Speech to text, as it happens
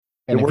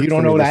And if you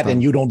don't know that, then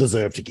you don't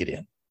deserve to get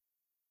in.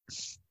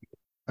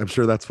 I'm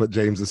sure that's what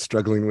James is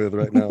struggling with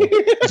right now.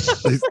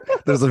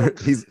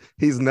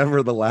 he's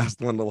never the last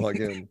one to log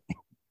in.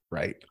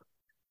 Right.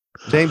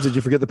 James, did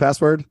you forget the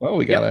password? Well,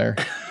 we got our.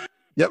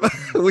 Yep.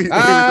 we were just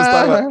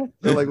talking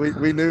about, like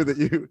we knew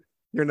that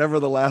you're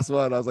never the last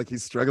one. I was like,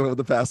 he's struggling with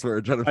the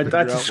password. I had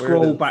to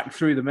scroll back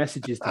through the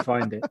messages to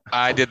find it.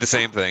 I did the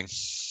same thing.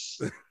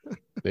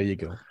 There you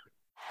go.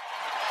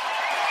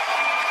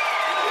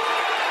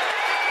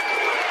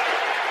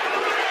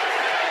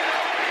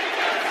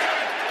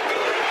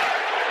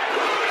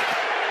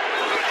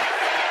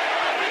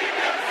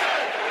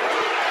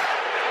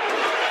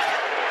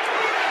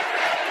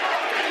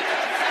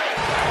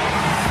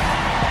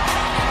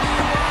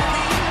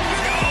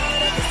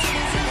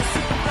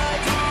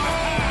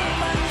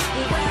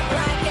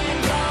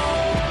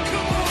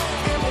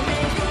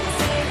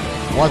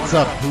 What's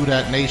up, Who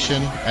Dat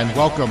Nation, and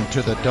welcome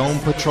to the Dome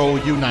Patrol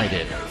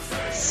United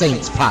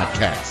Saints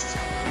Podcast.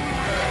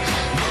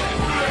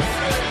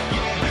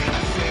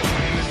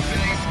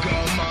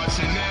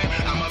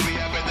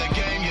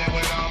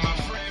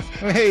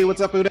 Hey,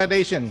 what's up, Who Dat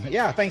Nation?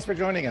 Yeah, thanks for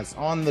joining us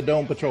on the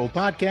Dome Patrol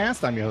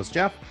Podcast. I'm your host,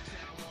 Jeff.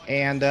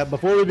 And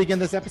before we begin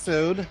this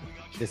episode,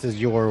 this is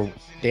your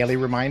daily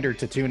reminder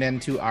to tune in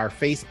to our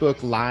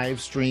Facebook live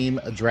stream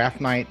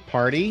draft night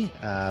party,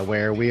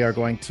 where we are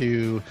going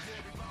to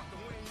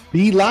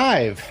be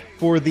live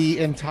for the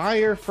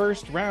entire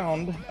first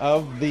round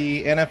of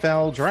the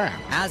NFL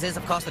draft. As is,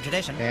 of course, the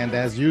tradition. And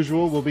as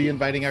usual, we'll be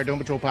inviting our Dome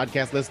Patrol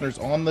podcast listeners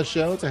on the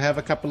show to have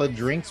a couple of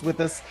drinks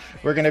with us.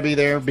 We're going to be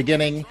there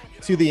beginning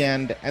to the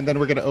end, and then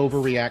we're going to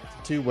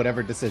overreact to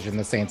whatever decision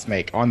the Saints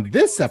make. On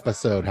this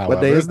episode, however...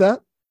 What day is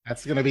that?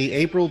 That's going to be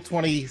April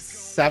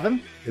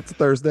 27th. It's a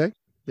Thursday.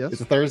 Yes.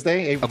 It's a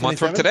Thursday, April 27th. A month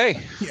from today.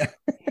 Yeah.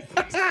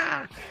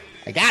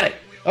 I got it.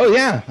 Oh,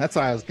 yeah. That's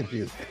why I was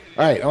confused.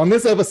 All right. On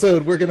this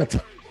episode, we're going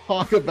to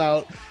talk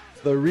about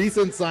the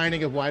recent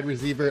signing of wide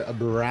receiver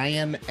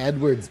Bryan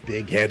Edwards,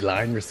 big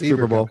headline receiver.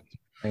 Super Bowl.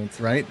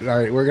 Thanks, right? All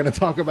right. We're going to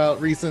talk about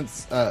recent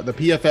the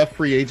PFF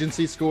free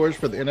agency scores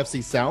for the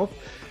NFC South,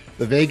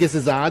 the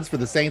Vegas' odds for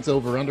the Saints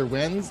over-under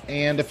wins,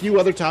 and a few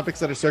other topics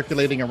that are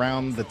circulating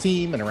around the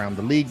team and around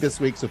the league this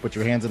week. So put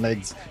your hands and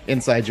legs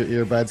inside your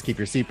earbuds, keep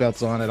your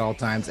seatbelts on at all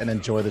times, and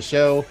enjoy the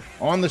show.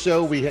 On the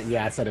show,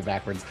 I said it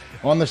backwards.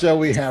 On the show,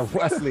 we have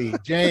Wesley,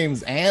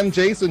 James, and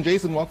Jason.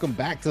 Jason, welcome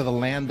back to the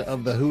land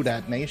of the Who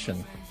Dat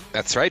Nation.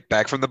 That's right.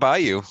 Back from the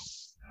Bayou.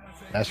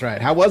 That's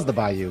right. How was the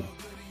Bayou?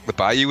 The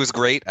Bayou was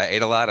great. I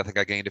ate a lot. I think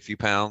I gained a few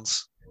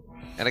pounds,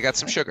 and I got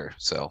some sugar.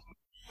 So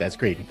that's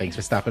great. Thanks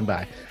for stopping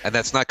by. And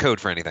that's not code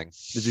for anything.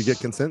 Did you get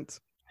consent?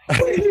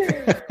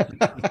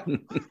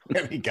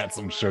 You got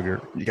some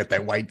sugar. You got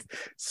that white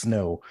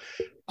snow.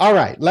 All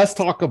right, let's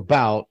talk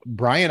about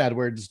Bryan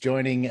Edwards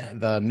joining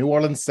the New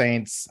Orleans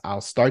Saints.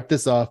 I'll start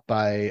this off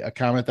by a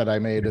comment that I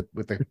made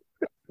with the...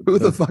 Who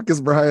the fuck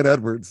is Bryan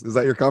Edwards? Is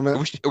that your comment?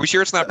 Are we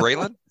sure it's not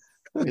Braylon?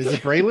 Is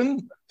it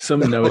Braylon?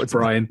 It's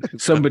Brian.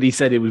 Somebody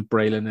said it was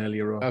Braylon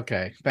earlier on.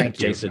 Okay, thank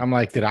you. Jason. I'm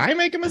like, did I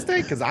make a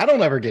mistake? Because I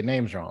don't ever get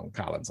names wrong.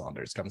 Colin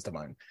Saunders comes to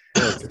mind.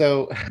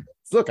 So,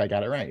 look, I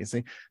got it right. You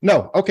see?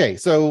 No, okay.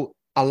 So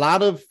a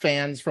lot of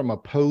fans from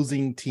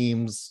opposing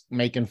teams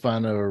making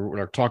fun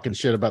or talking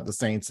shit about the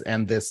Saints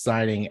and this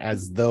signing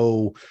as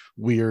though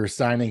we're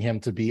signing him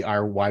to be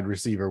our wide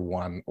receiver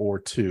 1 or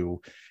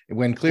 2,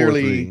 when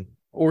clearly.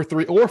 Or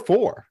 3 or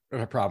 4,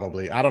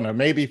 probably. I don't know,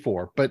 maybe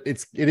 4. But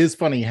it is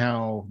funny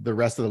how the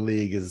rest of the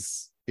league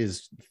is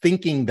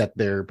thinking that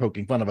they're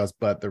poking fun of us.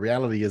 But the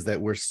reality is that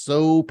we're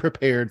so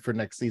prepared for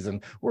next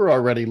season. We're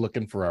already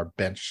looking for our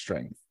bench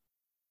strength.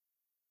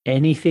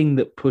 Anything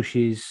that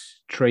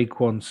pushes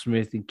Traquan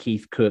Smith and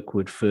Keith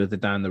Kirkwood further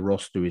down the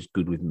roster is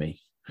good with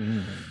me.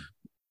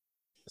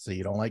 So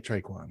you don't like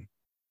Traquan?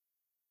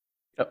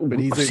 But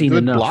he's a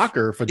good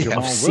blocker for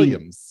Jamal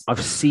Williams.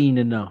 I've seen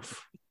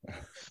enough.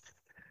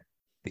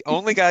 The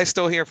only guy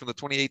still here from the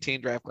 2018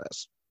 draft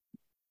class.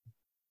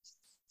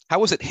 How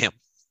was it him?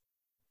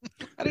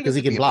 Because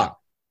he can block.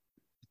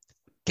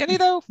 Can he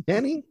though?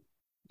 Can he?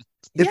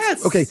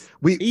 Yes. Okay.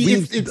 We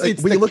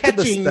look at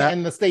the stat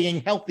and the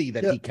staying healthy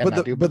that he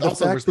cannot do. But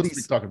also, we're supposed to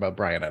be talking about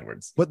Bryan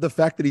Edwards. But the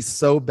fact that he's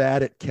so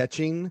bad at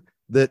catching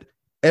that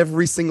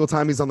every single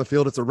time he's on the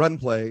field, it's a run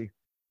play,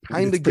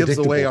 kind of gives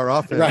away our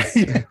offense.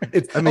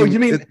 Right. You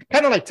mean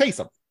kind of like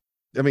Taysom?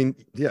 I mean,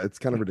 yeah, it's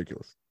kind of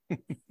ridiculous.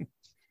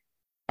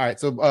 All right,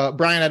 so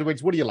Bryan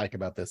Edwards, what do you like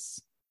about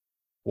this?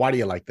 Why do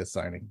you like this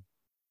signing?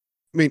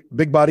 I mean,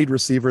 big-bodied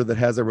receiver that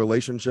has a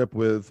relationship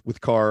with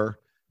Carr,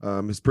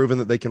 has proven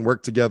that they can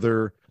work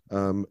together,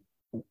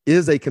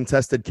 is a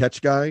contested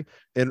catch guy.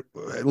 And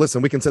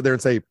listen, we can sit there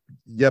and say,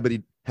 yeah, but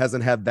he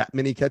hasn't had that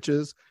many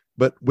catches.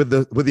 But with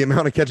the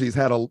amount of catches he's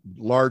had, a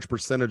large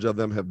percentage of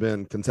them have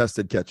been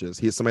contested catches.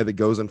 He's somebody that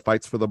goes and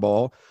fights for the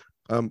ball,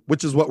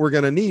 which is what we're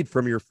going to need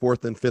from your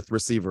 4th and 5th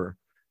receiver.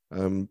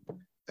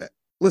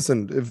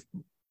 Listen, if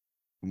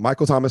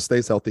Michael Thomas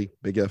stays healthy,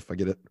 big if, I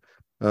get it.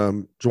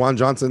 Juwan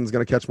Johnson's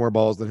going to catch more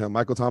balls than him.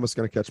 Michael Thomas is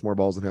going to catch more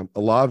balls than him.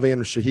 Olave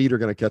and Shaheed are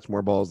going to catch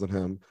more balls than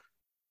him.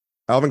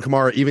 Alvin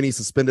Kamara, even he's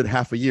suspended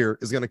half a year,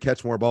 is going to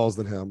catch more balls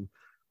than him.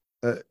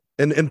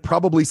 And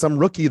probably some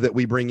rookie that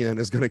we bring in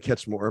is going to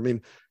catch more. I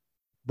mean,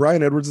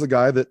 Bryan Edwards is a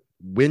guy that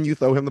when you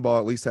throw him the ball,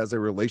 at least has a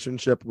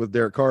relationship with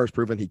Derek Carr, has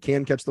proven he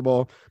can catch the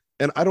ball.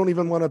 And I don't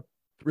even want to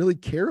really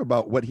care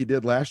about what he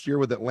did last year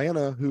with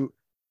Atlanta, who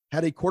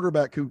had a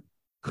quarterback who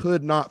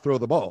could not throw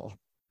the ball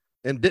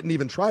and didn't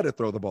even try to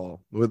throw the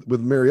ball with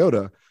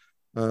Mariota.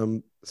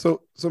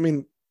 So I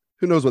mean,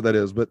 who knows what that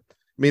is? But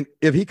I mean,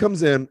 if he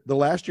comes in the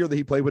last year that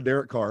he played with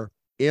Derek Carr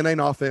in an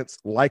offense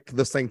like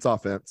the Saints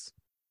offense,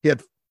 he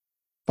had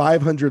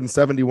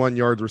 571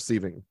 yards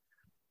receiving.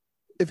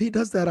 If he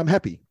does that, I'm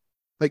happy.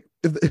 Like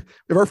if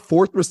our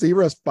fourth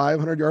receiver has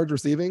 500 yards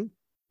receiving,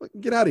 like,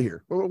 get out of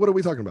here. What are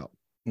we talking about?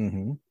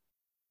 Mm-hmm.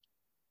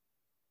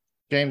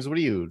 James, what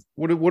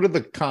are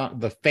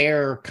the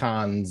fair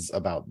cons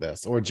about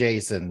this? Or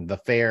Jason, the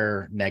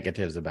fair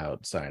negatives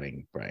about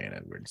signing Bryan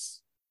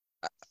Edwards?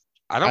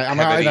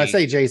 I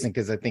say Jason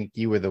because I think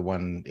you were the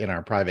one in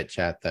our private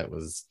chat that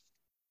was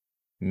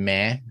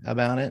meh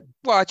about it.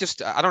 Well,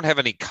 I don't have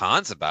any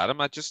cons about him.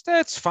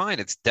 It's fine.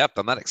 It's depth.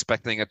 I'm not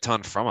expecting a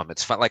ton from him.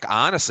 It's fine. Like,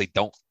 I honestly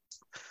don't,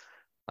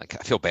 like,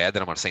 I feel bad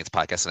that I'm on a Saints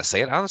podcast and I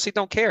say it. I honestly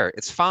don't care.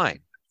 It's fine.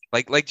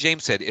 Like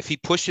James said, if he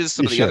pushes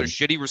some of the other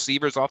shitty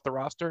receivers off the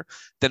roster,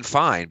 then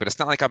fine. But it's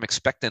not like I'm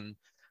expecting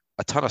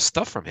a ton of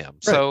stuff from him.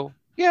 Right. So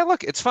yeah,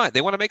 look, it's fine.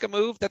 They want to make a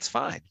move. That's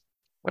fine.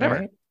 Whatever.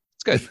 Right.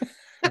 It's good.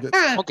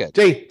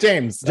 Okay.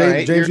 James,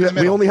 right,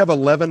 we only have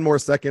 11 more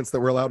seconds that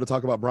we're allowed to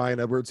talk about Bryan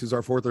Edwards, who's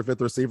our fourth or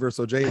fifth receiver.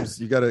 So James,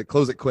 you got to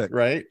close it quick.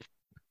 Right.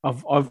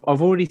 I've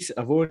already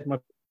my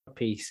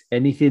piece.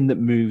 Anything that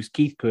moves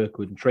Keith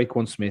Kirkwood and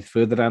Traquan Smith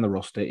further down the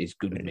roster is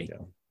good with me.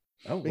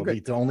 Oh, well,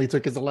 he only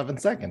took his 11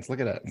 seconds. Look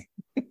at that.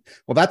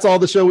 Well, that's all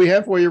the show we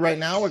have for you right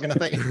now. We're going to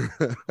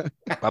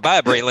thank bye-bye,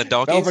 Braylon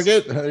Donkeys. Don't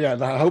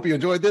forget. I hope you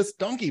enjoyed this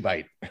donkey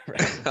bite.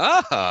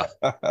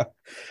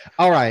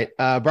 All right.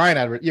 Bryan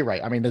Edwards, you're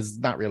right. I mean, it's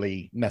not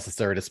really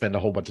necessary to spend a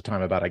whole bunch of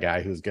time about a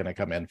guy who's going to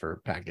come in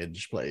for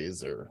package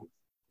plays or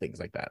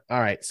things like that. All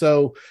right.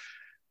 So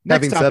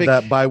having said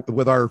that,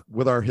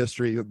 with our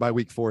history, by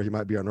week 4, he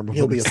might be our number one.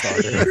 He'll be a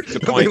starter.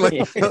 Good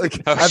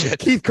point.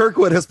 Keith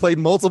Kirkwood has played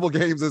multiple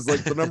games as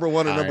like the number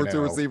 1 and number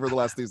 2 receiver the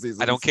last 2 seasons.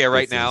 I don't care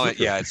right now.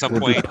 Yeah, at some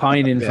point,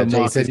 pining for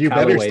Marcus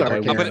Callaway.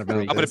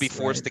 I'm going to be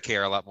forced to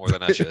care a lot more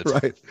than I should.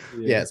 Right.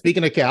 Yeah.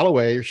 Speaking of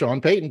Callaway,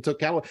 Sean Payton took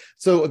Callaway.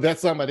 So that's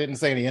something I didn't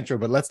say in the intro,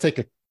 but let's take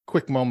a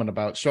quick moment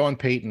about Sean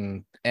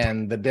Payton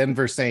and the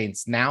Denver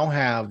Saints now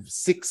have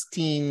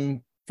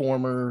 16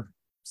 former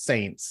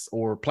Saints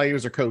or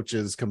players or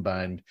coaches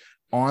combined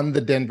on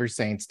the Denver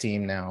Saints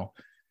team now.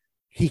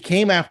 He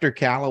came after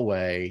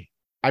Callaway.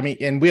 I mean,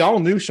 and we all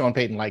knew Sean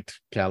Payton liked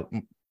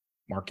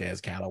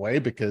Marquez Callaway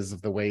because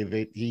of the way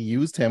that he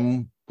used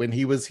him when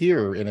he was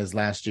here in his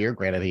last year.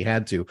 Granted, he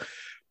had to.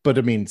 But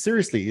I mean,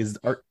 seriously, is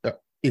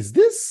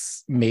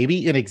this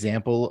maybe an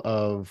example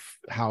of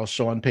how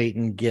Sean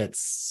Payton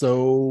gets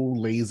so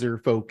laser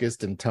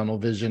focused and tunnel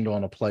visioned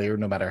on a player,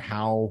 no matter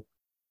how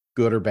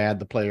good or bad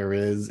the player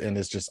is, and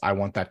it's just, I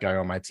want that guy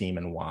on my team,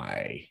 and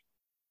why?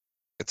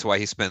 It's why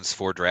he spends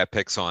 4 draft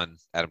picks on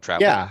Adam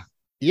Trautman.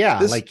 Yeah.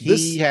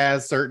 He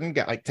has certain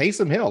guys, like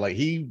Taysom Hill. Like,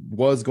 he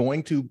was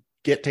going to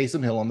get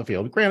Taysom Hill on the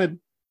field. Granted,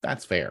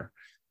 that's fair,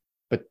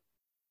 but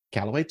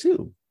Callaway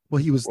too.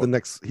 Well, he's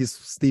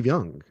Steve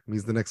Young.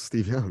 He's the next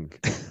Steve Young.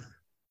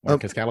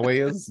 Marcus Callaway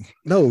is?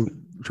 No,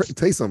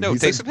 Taysom. No,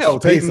 Taysom Hill.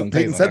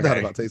 Payton said that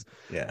about Taysom.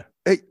 Yeah.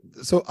 Hey,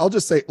 so I'll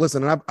just say,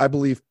 listen, and I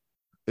believe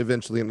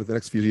eventually in the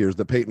next few years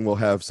that Payton will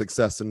have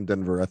success in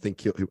Denver. I think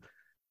he'll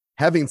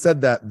having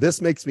said that, this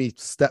makes me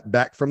step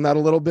back from that a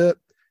little bit.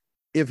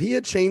 If he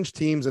had changed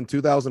teams in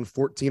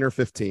 2014 or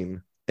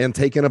 15 and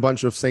taken a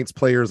bunch of Saints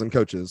players and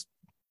coaches,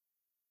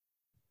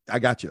 I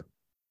got you.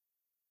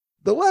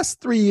 The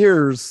last 3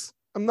 years,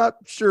 I'm not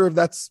sure if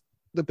that's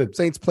the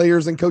Saints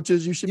players and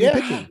coaches you should be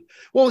picking.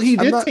 Well, he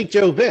did take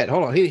Joe Vitt.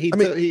 Hold on.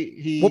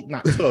 He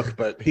not took,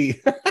 but he.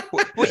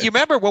 Well, you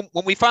remember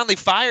when we finally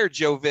fired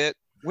Joe Vitt?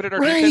 What did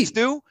our defense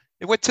do?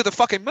 It went to the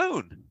fucking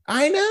moon.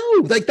 I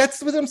know. Like,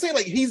 that's what I'm saying.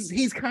 Like,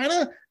 he's kind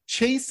of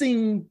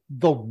chasing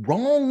the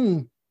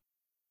wrong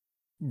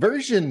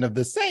version of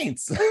the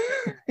Saints.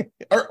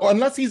 or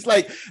unless he's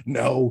like,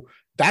 no,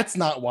 that's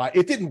not why.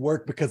 It didn't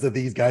work because of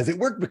these guys. It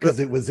worked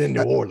because it was in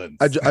New Orleans.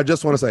 I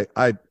just want to say,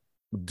 I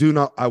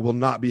will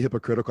not be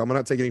hypocritical. I'm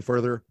not take any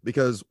further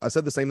because I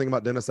said the same thing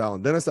about Dennis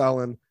Allen. Dennis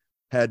Allen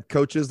had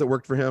coaches that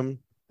worked for him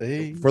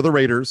for the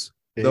Raiders.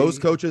 Those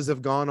coaches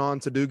have gone on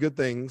to do good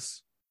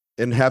things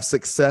and have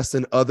success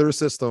in other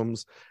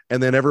systems.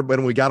 And then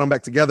when we got them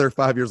back together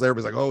 5 years later, it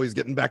was like, oh, he's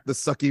getting back the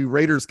sucky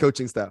Raiders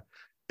coaching staff.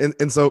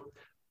 And so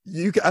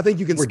I think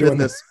you can spin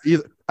this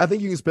either. I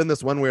think you can spin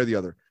this one way or the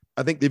other.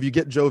 I think if you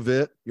get Joe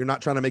Vitt, you're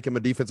not trying to make him a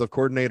defensive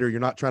coordinator.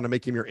 You're not trying to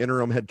make him your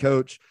interim head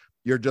coach.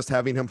 You're just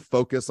having him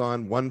focus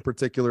on one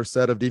particular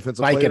set of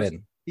defensive players.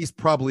 He's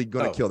probably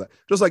going to kill that.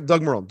 Just like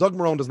Doug Marrone. Doug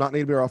Marrone does not need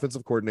to be our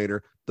offensive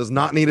coordinator, does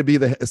not need to be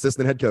the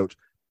assistant head coach.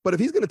 But if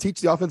he's going to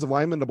teach the offensive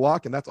lineman to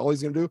block and that's all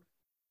he's going to do,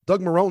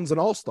 Doug Marrone's an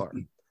all-star.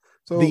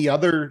 So the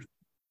other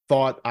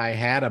thought I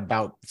had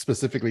about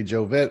specifically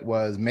Joe Vitt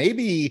was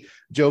maybe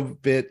Joe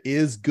Vitt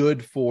is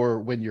good for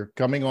when you're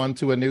coming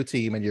onto a new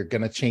team and you're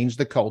going to change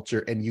the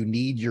culture and you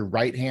need your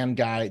right-hand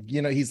guy.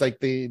 You know, he's like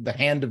the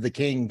hand of the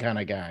king kind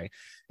of guy.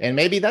 And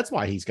maybe that's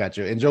why he's got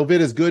you. And Joe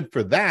Vitt is good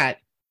for that.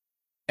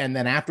 And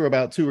then after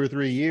about 2 or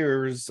 3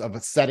 years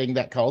of setting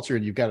that culture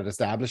and you've got it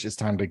established, it's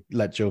time to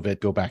let Joe Vitt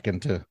go back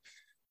into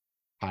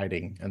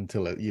hiding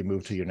until you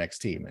move to your next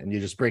team, and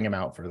you just bring him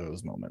out for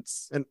those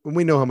moments. And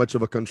we know how much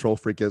of a control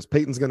freak is.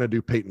 Peyton's going to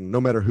do Peyton,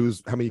 no matter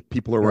how many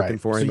people are working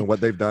for him and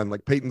what they've done.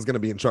 Like Peyton's going to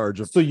be in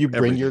charge of. So you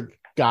bring everything. your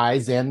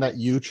guys in that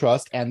you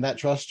trust and that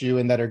trust you,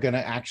 and that are going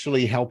to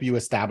actually help you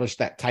establish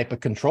that type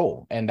of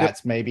control. And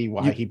that's maybe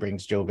why he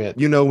brings Joe Vitt.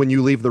 You know, when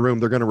you leave the room,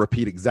 they're going to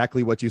repeat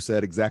exactly what you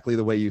said, exactly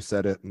the way you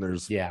said it, and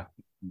there's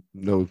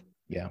no.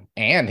 Yeah.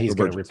 And he's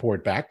going to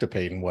report back to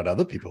Peyton what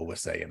other people were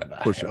saying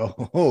about it. Sure.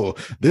 Oh,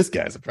 this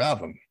guy's a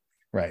problem.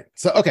 Right.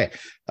 So, okay.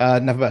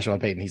 Enough about Sean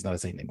Payton. He's not a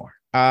Saint anymore.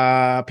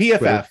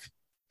 PFF.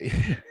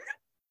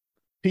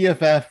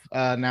 PFF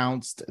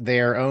announced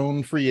their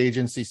own free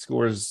agency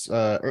scores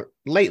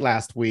late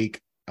last week.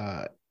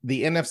 The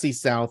NFC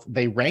South,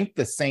 they ranked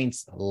the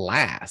Saints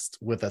last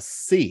with a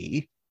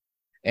C.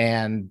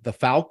 And the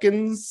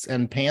Falcons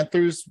and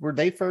Panthers, were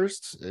they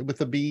first with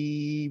a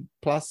B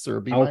plus or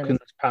B minus? Falcons,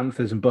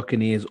 Panthers, and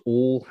Buccaneers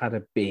all had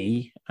a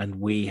B, and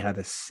we had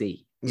a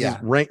C. Yeah,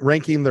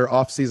 ranking their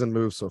off-season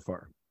moves so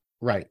far.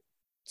 Right.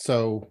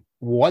 So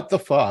what the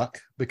fuck?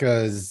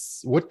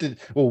 Because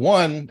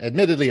one,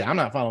 admittedly, I'm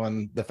not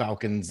following the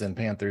Falcons and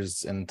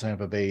Panthers and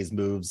Tampa Bay's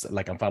moves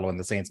like I'm following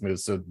the Saints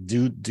moves. So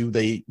do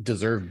they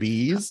deserve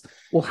B's?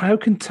 Well, how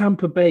can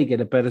Tampa Bay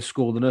get a better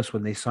score than us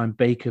when they signed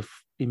Baker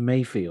in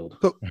Mayfield?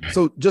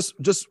 So just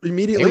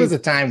immediately, there was a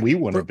time we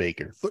wanted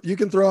Baker. You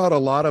can throw out a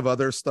lot of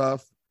other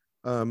stuff.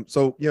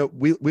 So you know,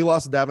 we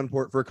lost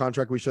Davenport for a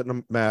contract we shouldn't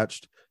have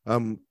matched.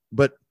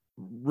 But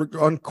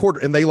on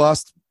quarter, and they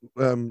lost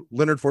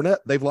Leonard Fournette.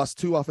 They've lost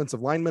 2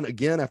 offensive linemen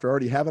again after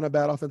already having a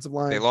bad offensive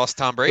line. They lost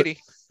Tom Brady.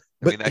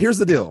 But here's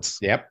the deal.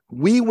 Yep.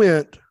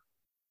 We're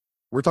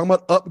talking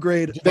about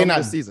upgrade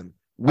this season.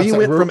 We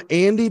went from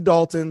Andy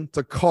Dalton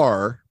to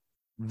Carr.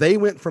 They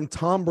went from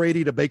Tom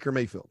Brady to Baker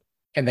Mayfield.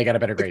 And they got a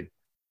better grade.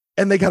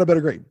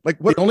 Like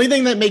what? The only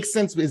thing that makes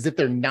sense is if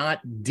they're not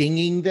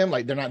dinging them,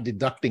 like they're not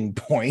deducting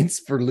points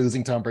for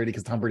losing Tom Brady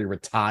because Tom Brady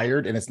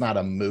retired and it's not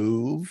a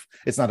move.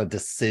 It's not a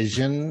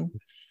decision.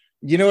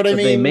 You know what I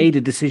mean? They made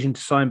a decision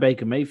to sign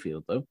Baker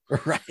Mayfield, though.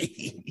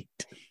 Right.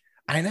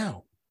 I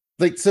know.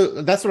 Like,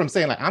 so that's what I'm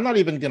saying. Like, I'm not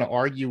even going to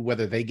argue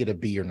whether they get a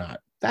B or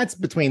not. That's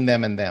between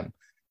them and them.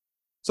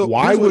 So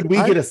why would we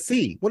get a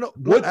C? Well,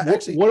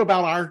 what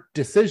about our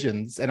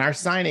decisions and our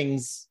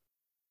signings?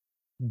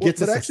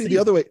 Gets us actually the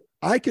other way.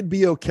 I could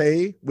be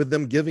okay with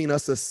them giving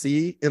us a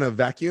C in a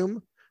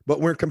vacuum, but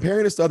we're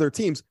comparing us to other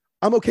teams.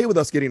 I'm okay with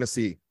us getting a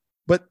C,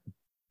 but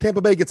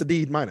Tampa Bay gets a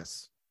D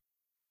minus.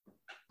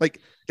 Like,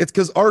 it's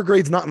because our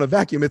grade's not in a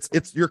vacuum.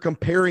 It's you're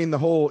comparing the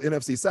whole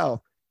NFC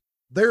South.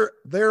 Their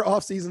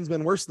off season's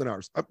been worse than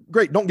ours.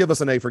 Great, don't give us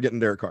an A for getting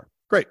Derek Carr.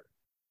 Great,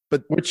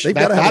 but they've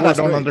got to have. I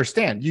don't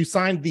understand. You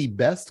signed the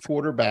best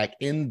quarterback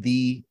in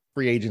the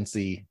free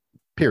agency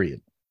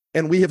period,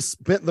 and we have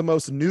spent the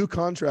most new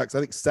contracts. I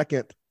think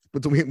second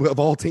of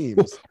all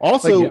teams.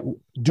 Also,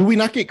 do we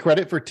not get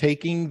credit for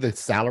taking the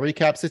salary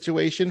cap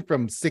situation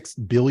from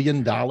 $6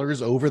 billion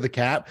over the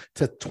cap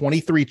to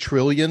 $23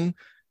 trillion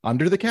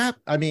under the cap?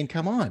 I mean,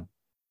 come on.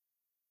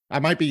 I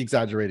might be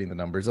exaggerating the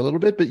numbers a little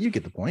bit, but you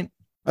get the point.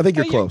 I think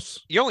you're close.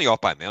 You're only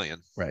off by $1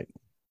 million. Right.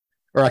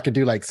 Or I could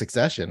do like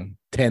Succession,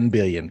 10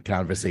 billion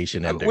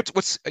conversation ender.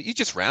 What's you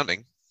just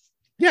rounding?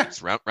 Yeah.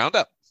 Just round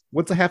up.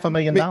 What's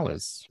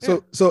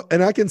 $500,000? So,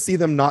 and I can see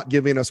them not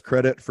giving us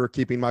credit for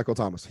keeping Michael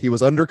Thomas. He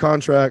was under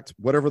contract,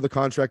 whatever the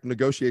contract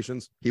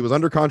negotiations. He was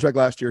under contract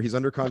last year. He's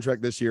under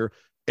contract this year,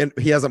 and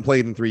he hasn't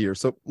played in 3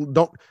 years. So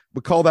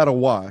we call that a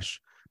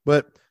wash.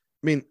 But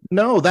I mean,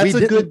 no, that's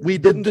a good. We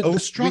didn't. The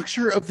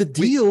structure of the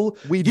deal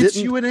we gets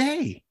didn't, you an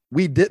A.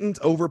 We didn't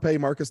overpay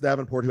Marcus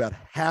Davenport, who had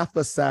half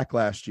a sack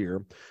last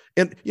year.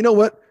 And you know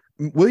what?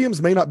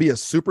 Williams may not be a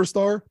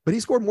superstar, but he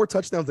scored more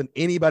touchdowns than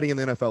anybody in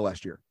the NFL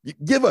last year. You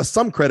give us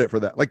some credit for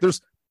that. Like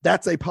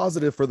that's a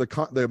positive for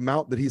the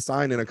amount that he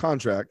signed in a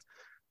contract.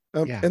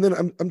 And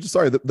then I'm just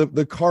sorry,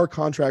 the Carr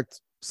contract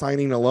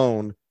signing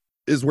alone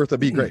is worth a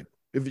B grade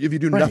if you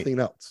do nothing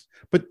else.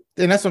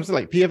 And that's what I'm saying.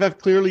 Like, PFF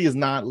clearly is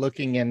not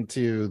looking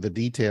into the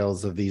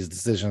details of these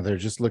decisions. They're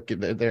just looking.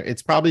 They're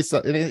probably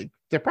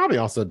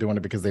also doing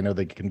it because they know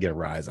they can get a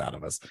rise out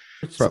of us.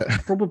 It's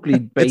probably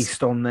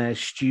based on their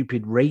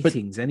stupid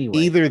ratings anyway.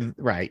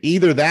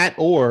 Either that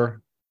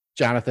or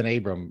Jonathan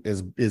Abram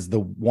is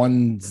the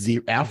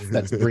 1-0 F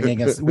that's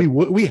bringing us.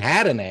 We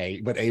had an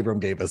A, but Abram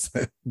gave us.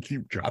 You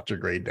dropped your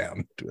grade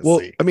down to a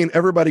C. I mean,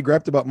 everybody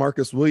griped about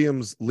Marcus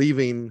Williams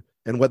leaving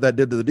and what that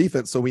did to the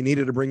defense. So we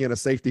needed to bring in a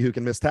safety who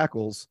can miss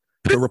tackles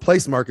to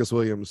replace Marcus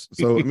Williams.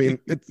 So I mean,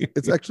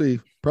 it's actually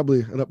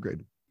probably an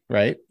upgrade,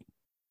 right?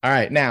 All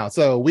right, now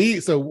so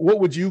what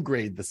would you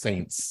grade the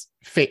Saints?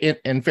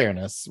 In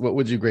fairness, what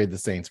would you grade the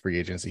Saints free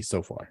agency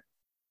so far?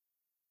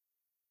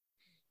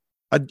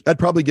 I'd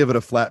probably give it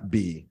a flat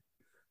B.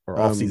 Or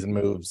off-season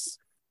moves.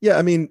 Yeah,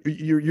 I mean,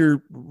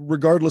 you're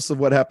regardless of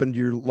what happened,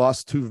 you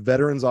lost 2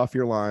 veterans off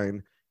your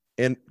line,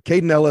 and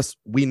Caden Ellis,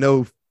 we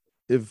know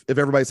if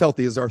everybody's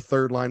healthy, is our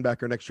 3rd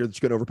linebacker next year that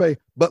you could overpay.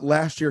 But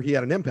last year he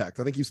had an impact.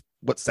 I think he's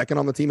second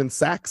on the team in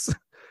sacks,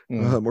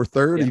 or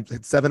 3rd. Yeah. He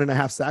had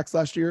 7.5 sacks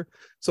last year.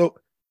 So,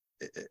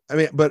 I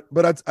mean, but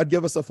I'd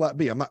give us a flat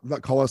B. I'm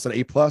not calling us an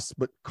A+,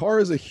 but Carr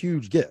is a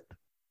huge get,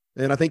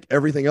 and I think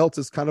everything else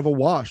is kind of a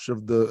wash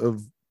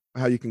of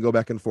how you can go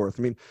back and forth.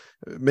 I mean,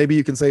 maybe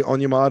you can say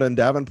Onyemata and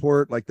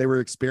Davenport, like they were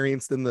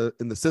experienced in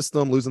the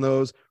system, losing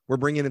those. We're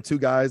bringing in 2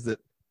 guys that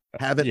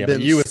haven't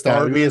been.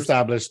 We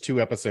established 2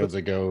 episodes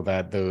ago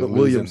that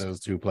losing those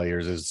 2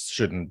 players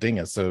shouldn't ding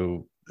us.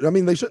 So I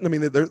mean, they shouldn't. I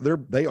mean,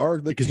 they are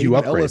the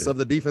Caden Ellis of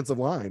the defensive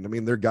line. I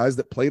mean, they're guys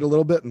that played a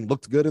little bit and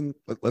looked good, and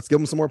let's give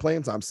them some more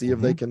playing time. See if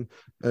they can,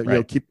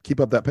 keep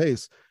up that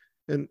pace.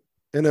 And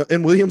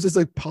Williams is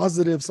a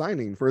positive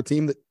signing for a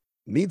team that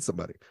needs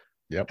somebody.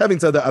 Yep. Having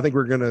said that, I think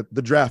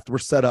the draft, we're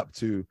set up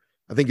to,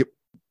 I think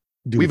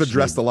we've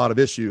addressed a lot of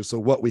issues. So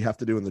what we have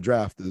to do in the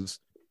draft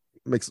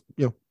looks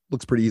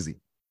pretty easy.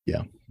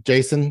 Yeah.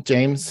 Jason,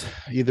 James,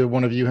 either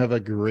one of you have a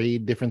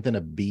grade different than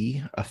a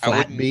B, a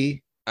flat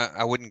B?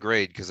 I wouldn't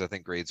grade because I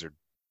think grades are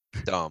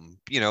dumb.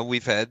 You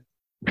could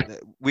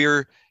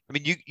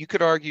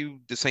argue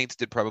the Saints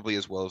did probably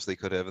as well as they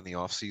could have in the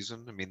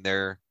offseason. I mean,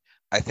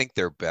 I think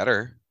they're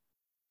better.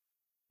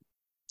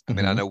 I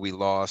mean, I know we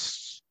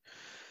lost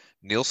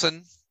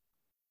Nielsen.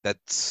 That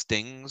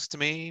stings to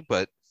me,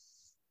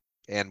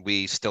 and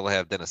we still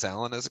have Dennis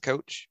Allen as a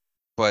coach.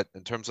 But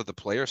in terms of the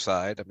player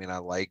side, I mean, I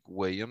like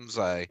Williams.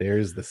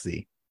 There's the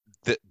C.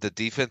 The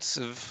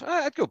defensive,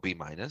 I'd go B-.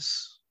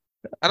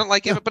 I don't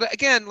like it, but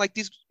again, like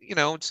these,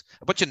 it's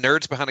a bunch of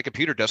nerds behind a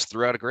computer desk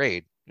threw out a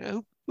grade.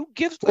 Who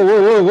gives?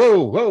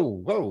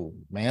 Whoa,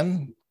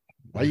 man!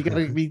 Why you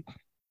gotta be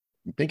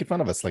making fun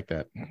of us like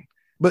that?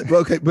 But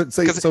okay, but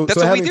so that's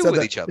what we do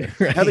with each other.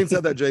 Right? Having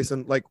said that,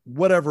 Jason, like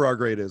whatever our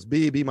grade is,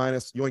 B-, B-, you want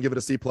to give it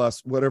a C+,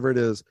 whatever it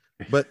is,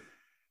 but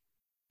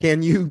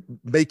can you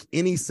make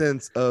any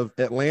sense of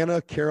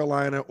Atlanta,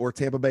 Carolina, or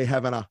Tampa Bay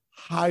having a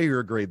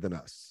higher grade than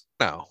us?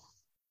 No.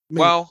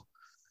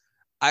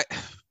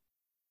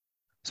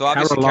 So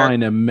obviously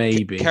Carolina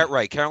maybe.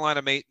 Right.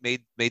 Carolina made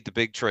the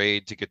big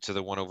trade to get to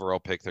the 1 overall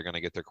pick. They're going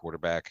to get their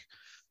quarterback.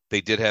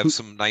 They did have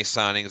some nice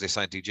signings. They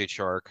signed DJ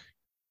Chark.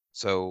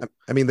 So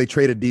I mean, they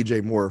traded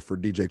DJ Moore for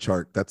DJ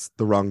Chark. That's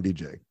the wrong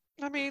DJ.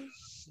 I mean,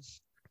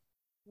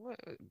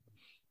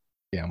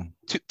 yeah,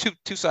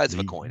 two sides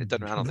of a coin. I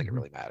don't think it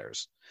really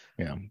matters.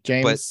 Yeah,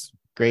 James,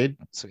 grade.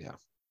 So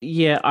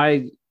yeah,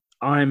 I'd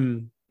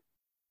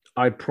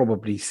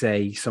probably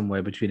say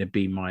somewhere between a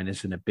B-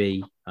 and a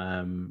B.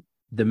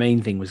 The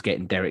main thing was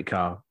getting Derek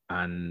Carr,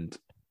 and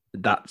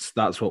that's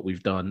what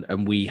we've done,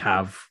 and we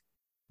have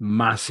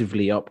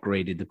massively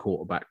upgraded the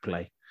quarterback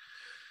play.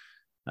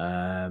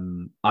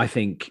 I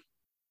think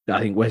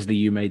Wesley,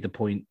 you made the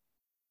point.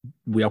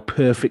 We are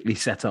perfectly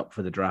set up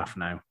for the draft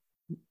now.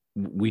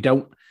 We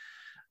don't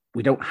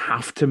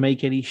have to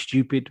make any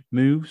stupid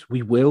moves.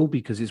 We will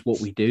because it's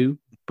what we do.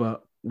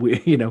 But we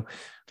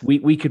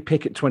could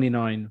pick at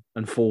 29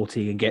 and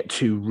 40 and get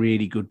 2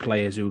 really good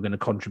players who are going to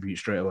contribute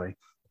straight away.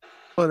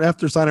 Well, and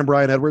after signing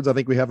Brian Edwards, I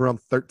think we have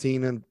around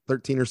 13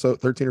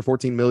 or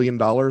 14 million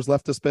dollars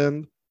left to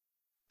spend.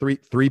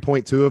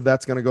 3.2 of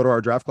that's going to go to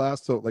our draft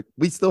class. So like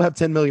we still have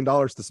 $10 million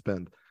to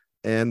spend,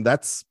 and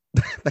that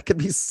could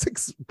be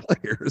 6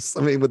 players.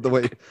 I mean, with the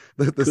way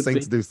the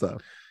Saints do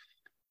stuff.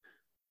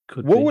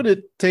 What would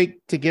it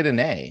take to get an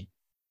A?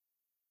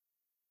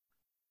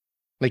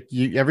 Like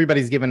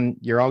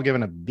you're all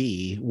given a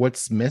B.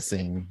 What's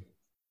missing?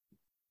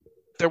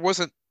 There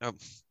wasn't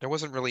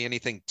really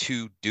anything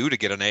to do to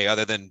get an A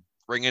other than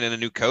bringing in a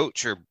new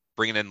coach or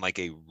bringing in like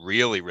a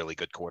really, really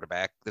good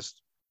quarterback.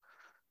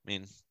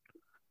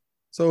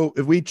 So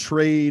if we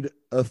trade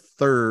a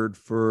 3rd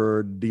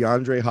for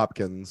DeAndre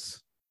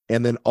Hopkins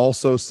and then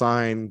also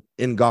sign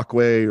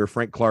Ngakoue or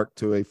Frank Clark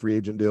to a free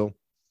agent deal,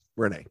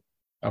 we're an A.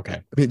 Okay.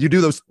 I mean, you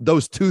do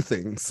those 2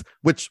 things,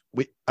 which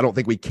I don't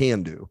think we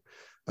can do.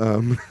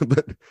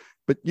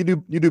 But you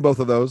do both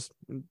of those.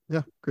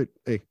 Yeah, great.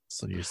 A.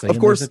 So you're saying, of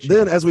course,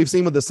 then as we've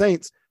seen with the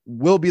Saints,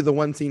 we'll be the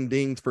one team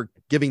dinged for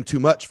giving too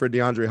much for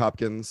DeAndre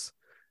Hopkins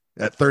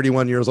at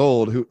 31 years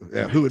old. Who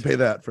would pay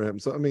that for him?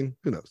 So I mean,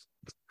 who knows?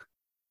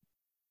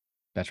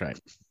 That's right.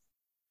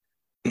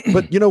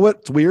 But you know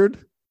what's weird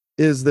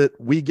is that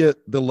we get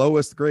the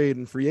lowest grade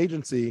in free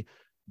agency,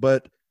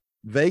 but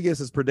Vegas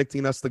is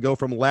predicting us to go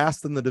from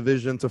last in the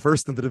division to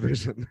first in the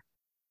division.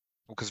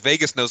 Because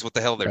Vegas knows what the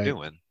hell they're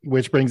doing.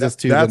 Which brings us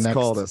to that's the next...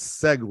 called a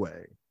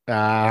segue.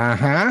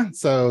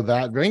 So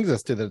that brings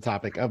us to the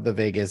topic of the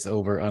Vegas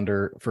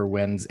over/under for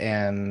wins,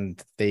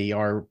 and they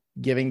are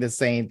giving the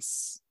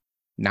Saints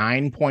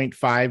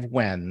 9.5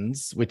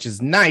 wins, which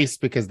is nice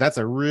because that's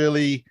a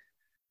really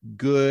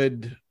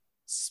good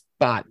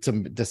spot to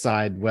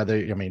decide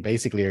whether,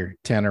 basically you're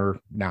 10 or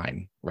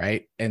 9,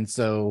 right? And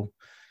so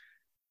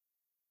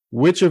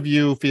which of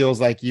you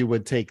feels like you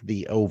would take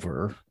the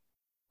over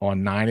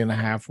on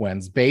 9.5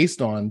 wins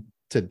based on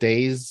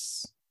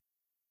today's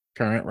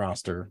current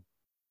roster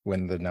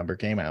when the number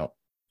came out.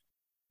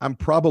 I'm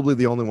probably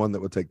the only one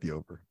that would take the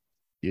over.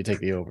 You take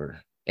the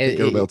over.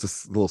 Everybody else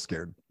is a little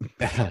scared.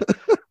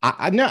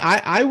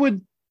 I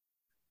would.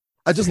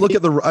 I just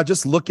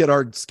look at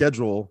our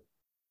schedule,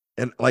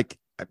 and like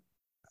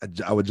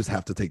I would just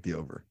have to take the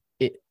over.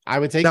 I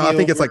would take. Now I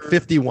think over. it's like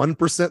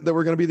 51% that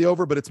we're going to be the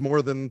over, but it's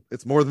more than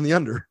the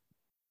under.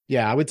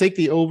 Yeah, I would take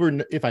the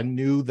over if I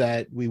knew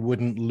that we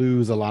wouldn't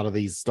lose a lot of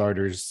these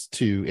starters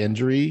to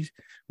injury,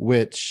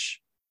 which.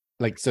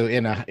 Like, so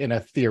in a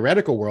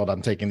theoretical world,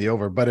 I'm taking the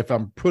over, but if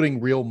I'm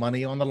putting real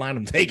money on the line,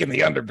 I'm taking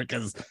the under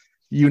because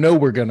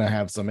we're going to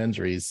have some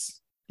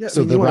injuries. Yeah.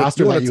 So the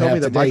roster that you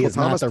have today Michael is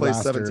not Thomas the plays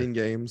roster. 17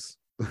 games.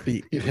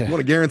 Yeah. You want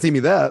to guarantee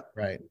me that,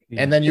 right?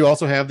 Yeah. And then you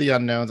also have the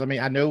unknowns. I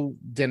mean, I know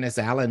Dennis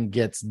Allen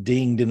gets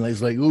dinged and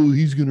it's like, oh,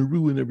 he's going to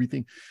ruin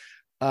everything.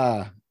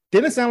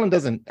 Dennis Allen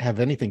doesn't have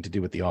anything to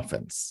do with the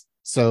offense.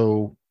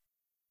 So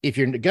if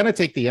you're going to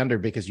take the under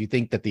because you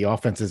think that the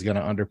offense is going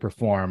to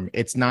underperform,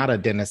 it's not a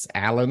Dennis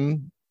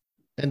Allen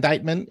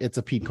indictment. It's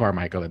a Pete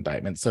Carmichael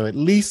indictment. So at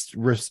least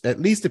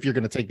if you're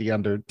going to take the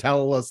under,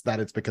 tell us that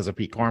it's because of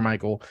Pete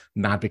Carmichael,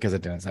 not because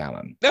of Dennis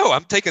Allen. No,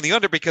 I'm taking the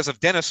under because of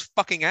Dennis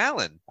fucking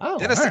Allen. Oh,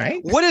 Dennis, all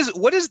right.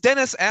 What has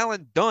Dennis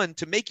Allen done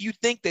to make you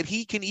think that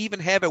he can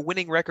even have a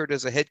winning record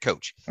as a head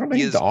coach? I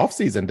mean, the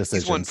offseason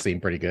decisions seem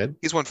pretty good.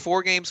 He's won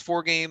 4 games,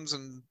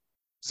 and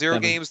 0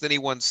 games. Then he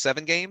won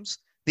 7 games.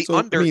 The So,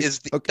 under I mean, is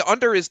the okay.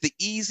 under is the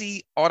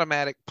easy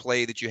automatic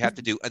play that you have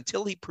to do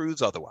until he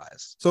proves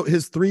otherwise. So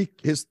his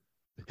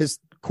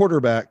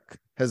quarterback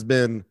has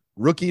been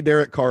rookie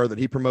Derek Carr that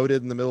he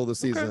promoted in the middle of the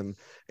season,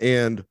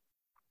 and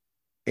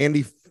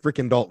Andy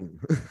freaking Dalton.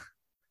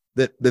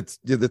 that's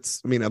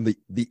I mean, I'm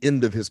the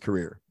end of his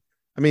career.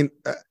 I mean,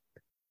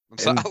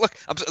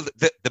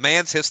 The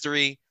man's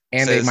history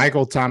And says, a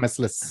Michael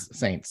Thomas-less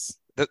Saints.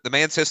 the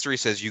man's history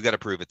says you got to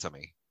prove it to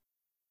me.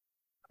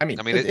 I mean,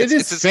 it it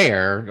is is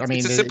fair. I mean,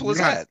 it's as simple as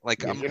that.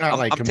 Like you're not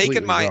like I'm taking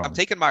completely I'm wrong.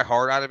 taking my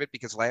heart out of it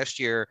because last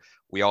year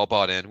we all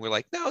bought in. We're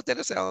like, no,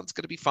 Dennis Allen's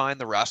going to be fine.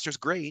 The roster's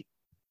great,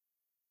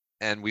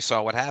 and we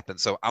saw what happened.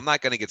 So I'm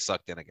not going to get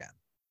sucked in again.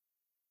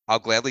 I'll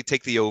gladly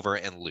take the over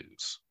and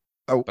lose.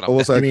 I'm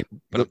taking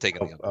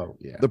the under. Oh,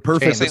 yeah. The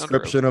perfect Say under.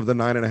 description of the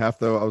 9.5,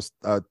 though. I was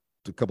a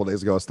couple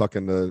days ago, I was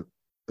talking to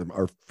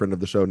our friend of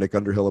the show, Nick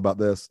Underhill, about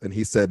this, and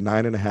he said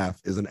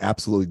 9.5 is an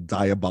absolutely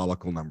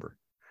diabolical number.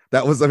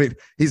 That was, I mean,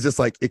 he's just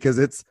like, because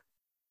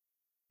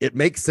it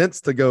makes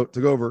sense to go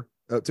over.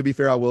 To be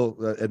fair, I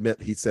will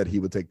admit he said he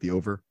would take the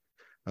over.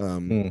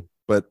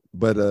 But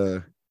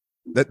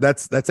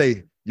that's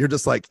you're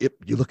just like,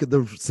 you look at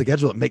the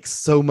schedule, it makes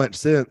so much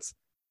sense.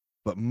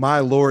 But my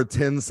Lord,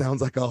 10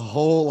 sounds like a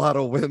whole lot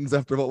of wins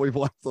after what we've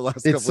watched the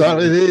last couple of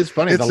It years. is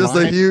funny. It's The just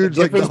a huge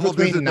difference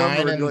double-digit between 9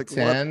 number, and like,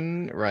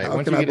 10. Right. How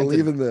Once can you I get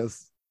believe into in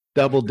this?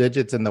 double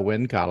digits in the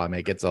win column,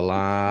 it gets a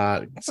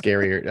lot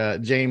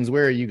scarier. James,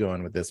 where are you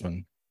going with this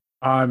one?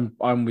 I'm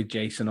with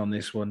Jason on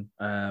this one.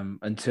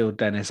 Until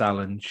Dennis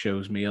Allen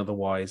shows me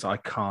otherwise, I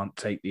can't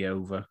take the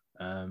over.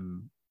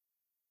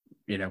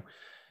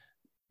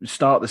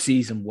 Start the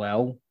season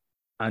well,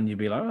 and you'll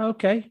be like,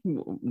 okay,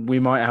 we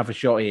might have a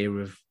shot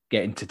here of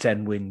getting to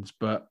 10 wins.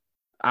 But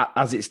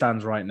as it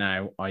stands right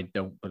now, I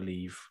don't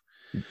believe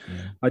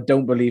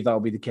that'll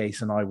be the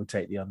case, and I would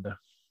take the under.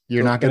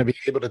 You're not going to be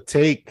able to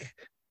take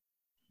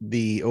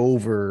the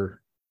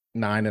over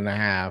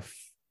 9.5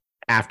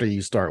 after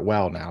you start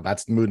well. Now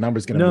that's the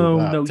number's going to move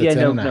up to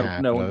 10.5.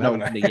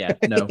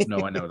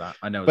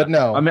 I know that. But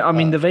no, I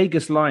mean, the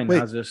Vegas line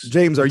has us.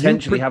 James, are you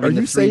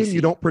saying seed.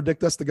 you don't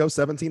predict us to go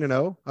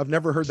 17-0? I've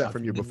never heard that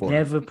from you before.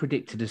 Never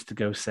predicted us to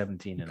go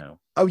 17-0.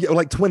 Oh yeah,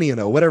 like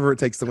 20-0, whatever it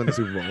takes to win the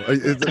Super Bowl.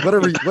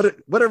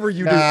 Whatever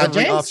you do.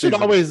 Every James should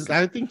always.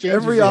 I think James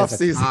every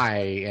offseason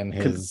offseason. In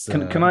his.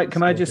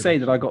 Can I just say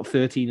that I got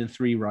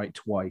 13-3 right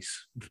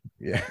twice?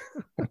 Yeah.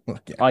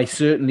 I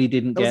certainly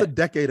didn't That was get a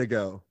decade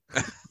ago.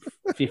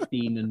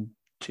 15-2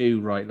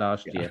 right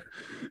last year.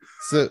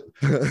 So,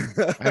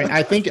 I mean,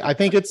 I think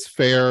it's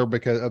fair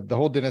because of the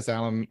whole Dennis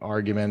Allen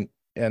argument,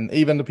 and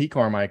even the Pete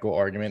Carmichael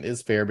argument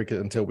is fair because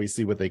until we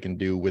see what they can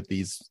do with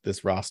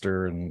this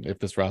roster and if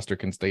this roster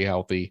can stay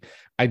healthy,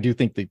 I do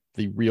think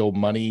the real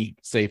money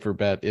safer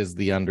bet is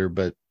the under.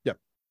 But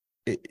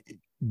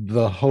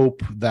the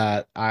hope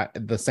that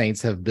the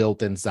Saints have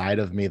built inside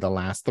of me the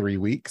last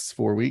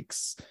 4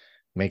 weeks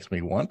makes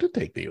me want to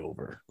take the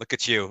over. Look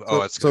at you.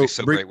 Oh, it's going to be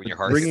so great when your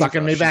heart's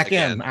sucking me back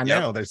again. in. I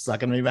know they're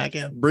sucking me back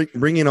in.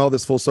 Bringing all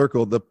this full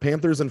circle, the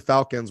Panthers and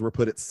Falcons were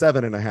put at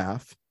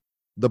 7.5.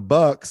 The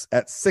Bucks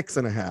at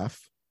 6.5.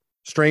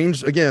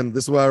 Strange, again,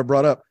 this is what I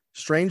brought up.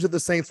 Strange that the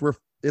Saints were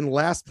in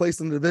last place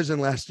in the division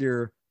last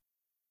year,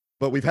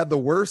 but we've had the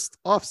worst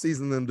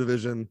offseason in the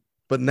division,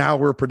 but now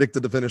we're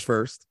predicted to finish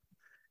first.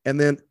 And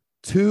then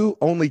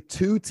only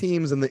two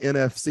teams in the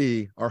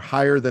NFC are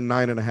higher than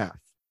 9.5.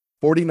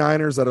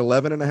 49ers at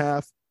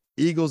 11.5,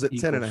 Eagles at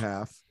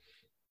 10.5.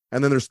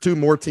 And then there's 2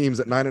 more teams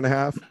at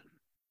 9.5.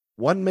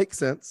 One makes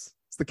sense.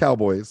 It's the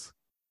Cowboys.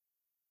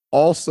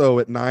 Also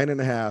at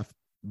 9.5,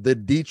 the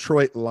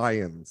Detroit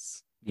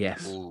Lions.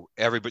 Yes. Ooh,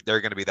 everybody,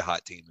 they're going to be the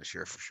hot team this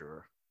year for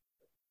sure.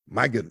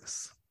 My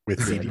goodness. With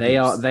Yeah, CD they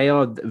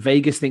Hoops. are.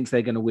 Vegas thinks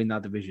they're going to win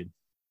that division.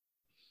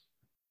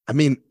 I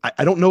mean,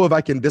 I don't know if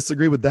I can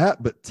disagree with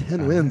that, but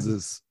 10 wins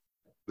is,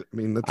 I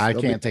mean, that's, I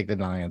can't take the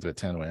Lions with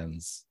 10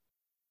 wins.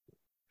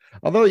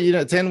 Although,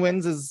 10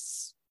 wins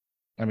is,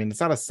 I mean,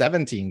 it's out of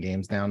 17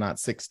 games now, not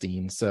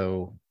 16.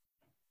 So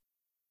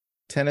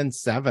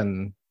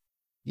 10-7.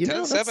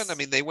 10-7. I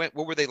mean, they went.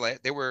 What were they?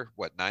 They were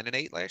what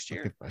 9-8 last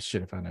year.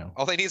 Shit, if I know.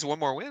 All they need is one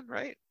more win,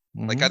 right?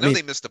 Mhm. Like I know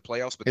they missed the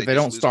playoffs, but if they just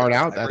don't lose start to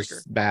the out tiebreaker.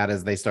 as bad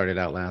as they started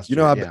out last You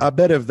year. know, I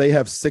bet if they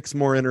have 6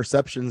 more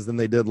interceptions than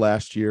they did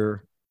last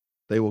year,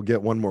 they will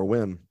get one more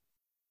win.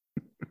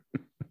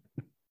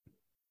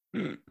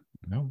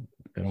 No,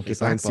 they don't They get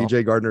signed blackballed.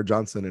 CJ Gardner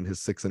Johnson and his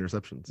 6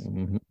 interceptions.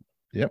 Mhm.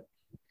 Yep.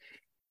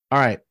 All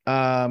right.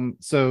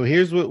 So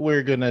here's what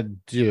we're gonna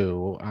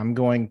do. I'm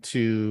going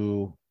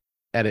to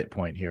edit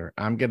point here.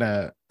 I'm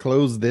gonna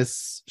close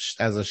this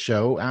as a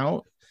show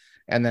out,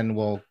 and then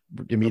we'll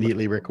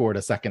immediately record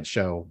a second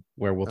show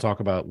where we'll talk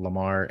about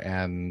Lamar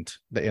and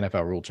the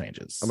NFL rule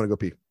changes. I'm going to go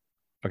pee.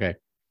 Okay.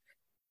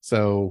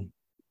 So,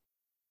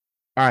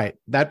 all right.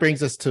 That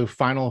brings us to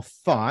final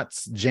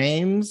thoughts.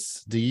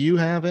 James, do you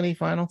have any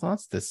final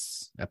thoughts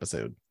this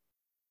episode?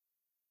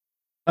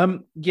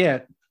 Yeah,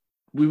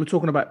 we were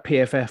talking about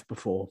PFF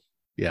before.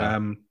 Yeah.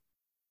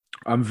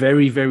 I'm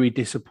very, very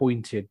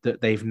disappointed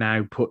that they've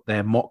now put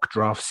their mock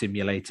draft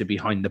simulator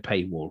behind the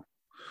paywall.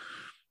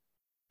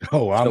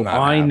 Oh, I'm So not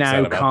I upset now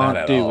about that can't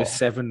at do all. a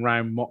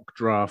 7-round mock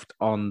draft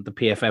on the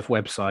PFF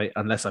website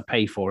unless I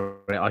pay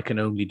for it. I can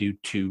only do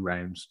 2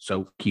 rounds.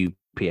 So cue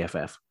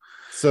PFF.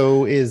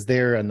 So, is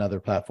there another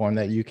platform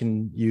that you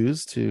can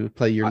use to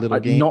play your little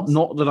games?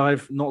 Not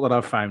that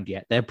I've found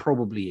yet. There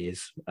probably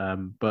is,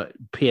 but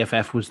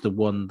PFF was the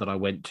one that I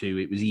went to.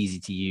 It was easy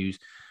to use,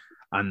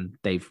 and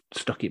they've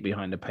stuck it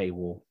behind a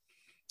paywall.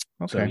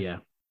 Okay. So yeah,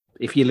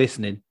 if you're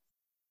listening,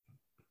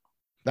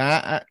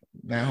 Now,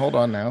 hold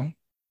on. Now,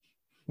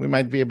 we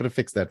might be able to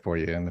fix that for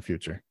you in the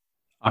future.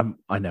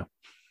 I know.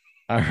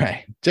 All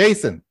right,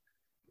 Jason.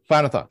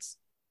 Final thoughts.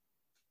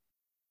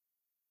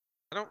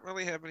 I don't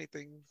really have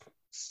anything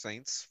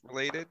Saints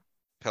related.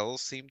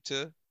 Pels seem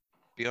to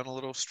be on a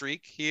little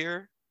streak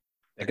here.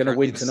 They're going to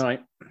currently win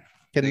tonight.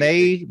 Can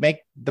they make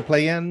the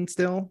play-in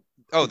still?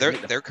 Oh,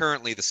 they're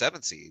currently the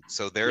 7th seed,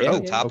 so they're Yeah,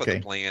 the top of okay.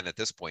 the play-in at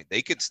this point.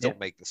 They could still Yeah.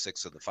 make the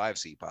 6th or the 5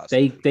 seed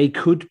possibly. They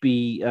could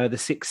be the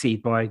 6th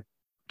seed by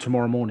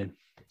tomorrow morning.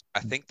 I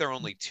think they're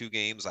only 2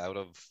 games out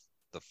of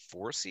the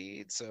 4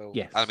 seed. So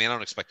Yes. I mean, I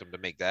don't expect them to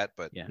make that,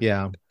 but Yeah.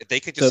 Yeah. if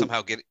they could just So-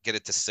 somehow get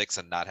it to 6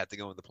 and not have to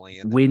go in the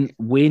play-in.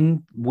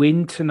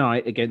 Win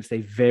tonight against a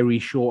very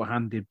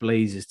short-handed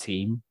Blazers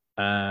team,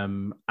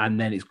 and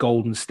then it's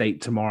Golden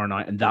State tomorrow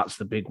night, and that's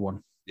the big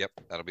one. Yep,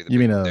 that'll be the You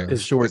big mean one there,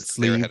 'cause short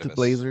they're ahead of sleeved us.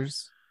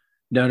 Blazers?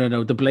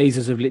 No. The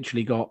Blazers have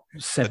literally got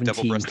 17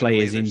 double-breasted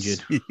players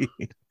Blazers. injured.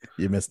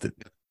 You missed it.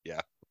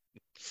 Yeah.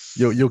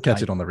 You'll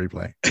catch it on the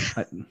replay.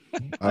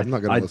 I'm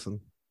not going to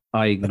listen.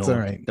 I ignore. That's all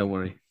right. Don't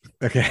worry.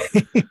 Okay.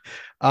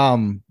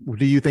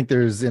 Do you think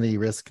there's any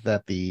risk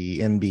that the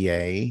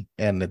NBA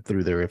and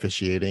through their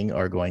officiating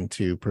are going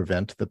to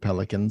prevent the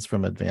Pelicans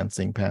from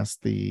advancing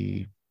past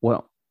the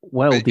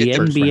Well, It- the it-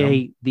 First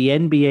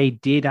NBA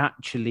did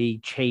actually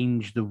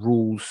change the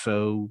rules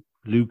so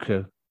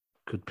Luka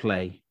could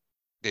play.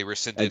 They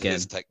rescinded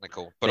his Again,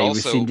 technical, but They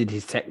also rescinded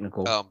his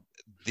technical. the,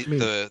 I mean,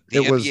 the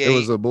It was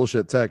NBA a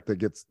bullshit tech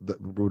that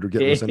would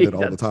get rescinded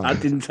all the time.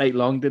 That didn't take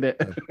long, did it?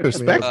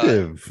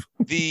 perspective?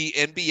 the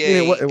Yeah,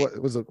 NBA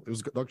it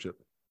was dog shit.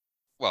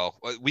 well,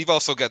 we've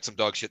also got some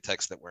dog shit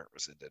texts that weren't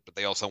rescinded, but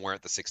they also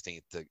weren't the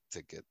 16th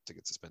to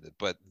get suspended.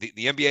 But the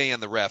NBA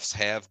and the refs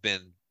have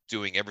been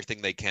doing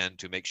everything they can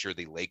to make sure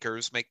the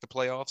Lakers make the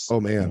playoffs.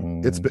 Oh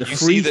man, it's been. The You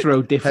free see that- throw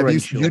Have you?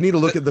 differential. You need to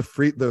look at the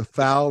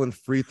foul and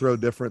free throw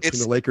difference between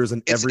It's- the Lakers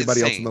and it's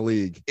everybody else in insane. the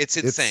league. It's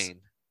insane.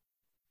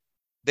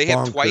 They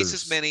have twice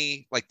as bonkers.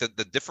 many, like the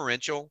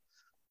differential.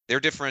 Their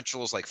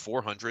differential is like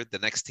 400. The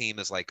next team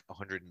is like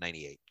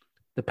 198.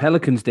 The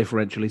Pelicans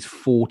differential is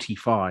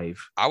 45.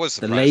 I was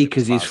The surprised.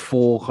 Lakers it was is positive.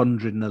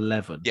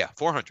 411. Yeah,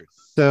 400.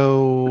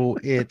 So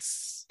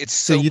it's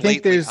so you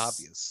think blatantly there's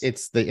obvious.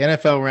 it's the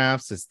NFL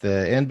refs, it's the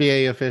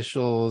NBA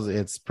officials,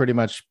 it's pretty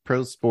much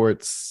pro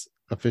sports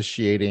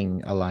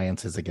officiating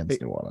alliances against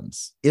Hey, New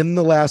Orleans. In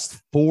the last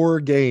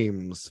 4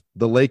 games,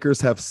 the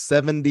Lakers have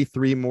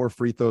 73 more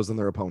free throws than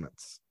their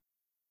opponents.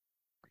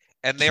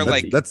 And they're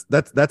That's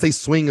like, that's a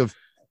swing of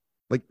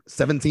like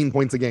 17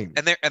 points a game.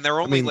 and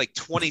they're only mean- like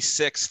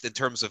 26th in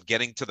terms of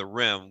getting to the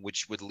rim,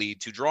 which would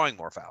lead to drawing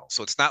more fouls.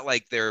 So it's not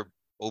like they're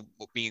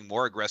being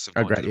more aggressive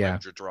going to the yeah. rim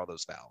to draw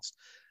those fouls.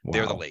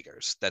 They're the Wow.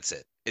 Lakers. That's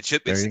it. It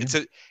should. There you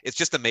It's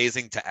just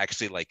amazing to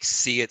actually like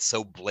see it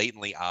so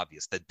blatantly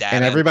obvious. The data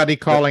And everybody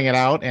calling it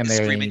out, and It's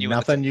there screaming ain't you in the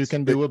nothing you face.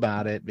 can do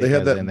about it. They had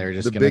Because that then they're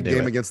just the gonna big do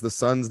game it. against the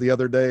Suns the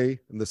other day,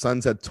 and the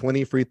Suns had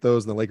 20 free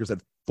throws, and the Lakers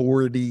had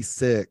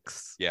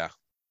 46. Yeah.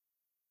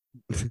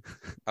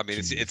 I mean,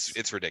 Jeez.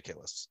 it's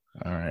ridiculous.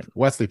 All right,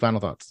 Wesley. Final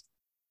thoughts.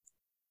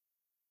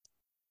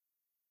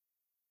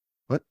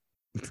 What?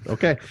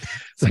 Okay.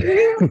 So,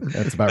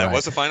 that's about That right.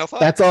 was the final thought.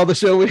 That's all the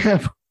show we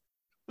have.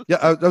 Yeah,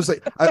 I was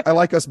like, I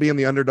like us being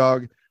the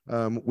underdog.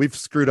 We've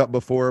screwed up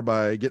before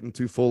by getting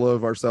too full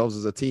of ourselves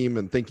as a team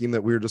and thinking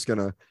that we're just going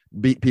to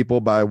beat people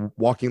by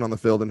walking on the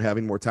field and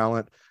having more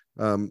talent.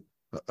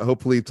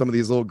 Hopefully some of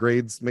these little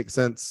grades make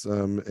sense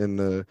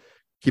and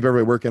keep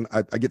everybody working.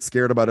 I get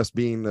scared about us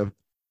being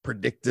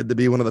predicted to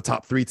be one of the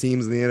top 3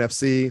 teams in the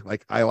NFC.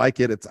 Like, I like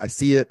it. I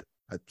see it.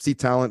 I see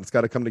talent. It's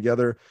got to come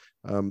together.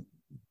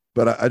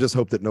 But I just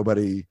hope that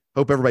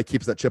everybody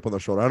keeps that chip on their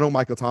shoulder. I know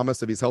Michael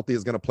Thomas, if he's healthy,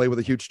 is going to play with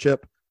a huge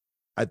chip.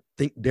 I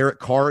think Derek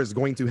Carr is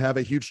going to have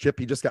a huge chip.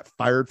 He just got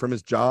fired from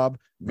his job.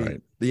 I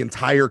mean, the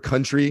entire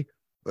country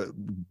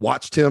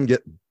watched him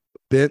get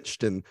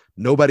benched and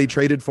nobody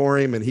traded for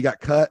him, and he got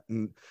cut,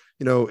 and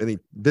and he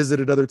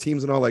visited other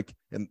teams and all, like,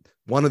 and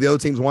one of the other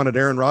teams wanted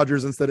Aaron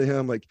Rodgers instead of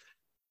him. Like,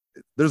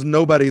 there's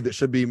nobody that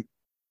should be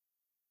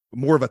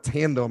more of a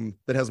tandem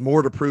that has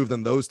more to prove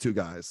than those two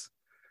guys.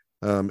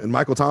 And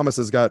Michael Thomas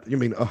has got,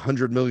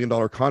 $100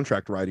 million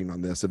contract writing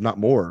on this, if not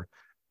more.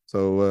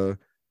 So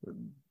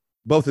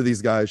both of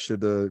these guys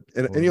should, and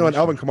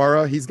Alvin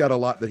Kamara, he's got a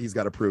lot that he's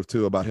got to prove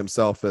too about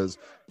himself as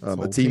a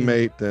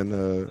teammate and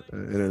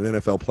an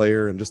NFL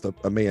player and just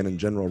a man in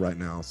general right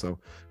now. So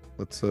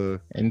let's.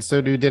 And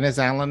so do Dennis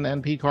Allen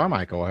and Pete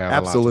Carmichael have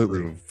absolutely.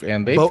 A lot to prove.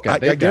 And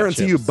I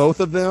guarantee you, both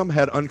of them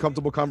had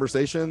uncomfortable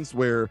conversations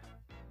where,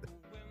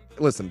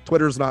 listen,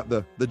 Twitter's not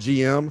the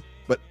GM.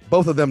 But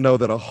both of them know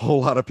that a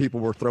whole lot of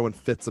people were throwing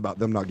fits about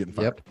them not getting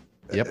fired.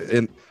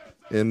 Yep.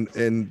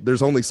 And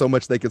there's only so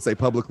much they could say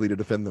publicly to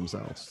defend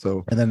themselves.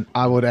 So, and then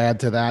I would add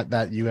to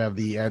that you have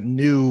the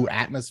new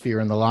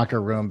atmosphere in the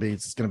locker room.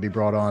 It's going to be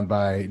brought on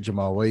by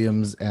Jamal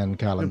Williams and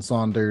Colin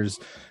Saunders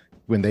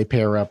when they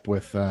pair up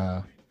with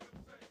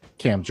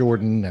Cam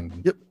Jordan.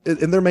 And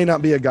there may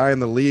not be a guy in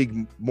the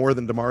league more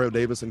than Demario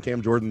Davis and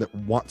Cam Jordan that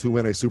want to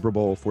win a Super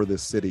Bowl for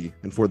this city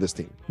and for this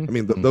team. I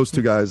mean, those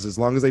two guys, as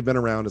long as they've been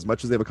around, as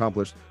much as they've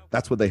accomplished,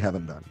 that's what they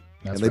haven't done.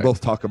 And they both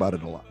talk about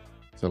it a lot.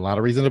 So a lot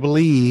of reason to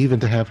believe and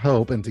to have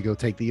hope and to go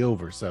take the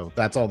over. So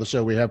that's all the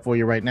show we have for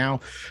you right now.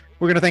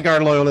 We're going to thank our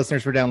loyal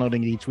listeners for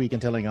downloading it each week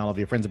and telling all of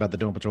your friends about the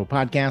Dome Patrol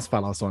podcast.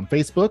 Follow us on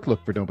Facebook.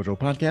 Look for Dome Patrol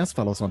Podcast.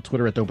 Follow us on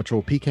Twitter at Dome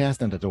Patrol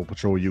PCast and at Dome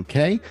Patrol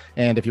UK.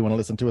 And if you want to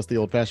listen to us the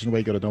old-fashioned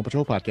way, go to Dome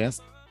Patrol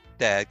Podcast.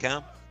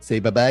 Dadcom. Say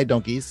bye-bye,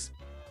 donkeys.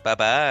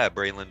 Bye-bye,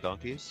 Brainland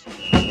donkeys. Who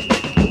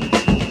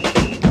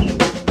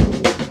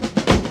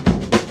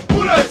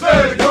that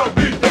say they gonna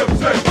beat them?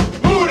 Say,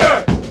 who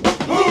that?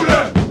 Who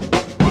that?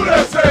 Who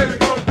that say they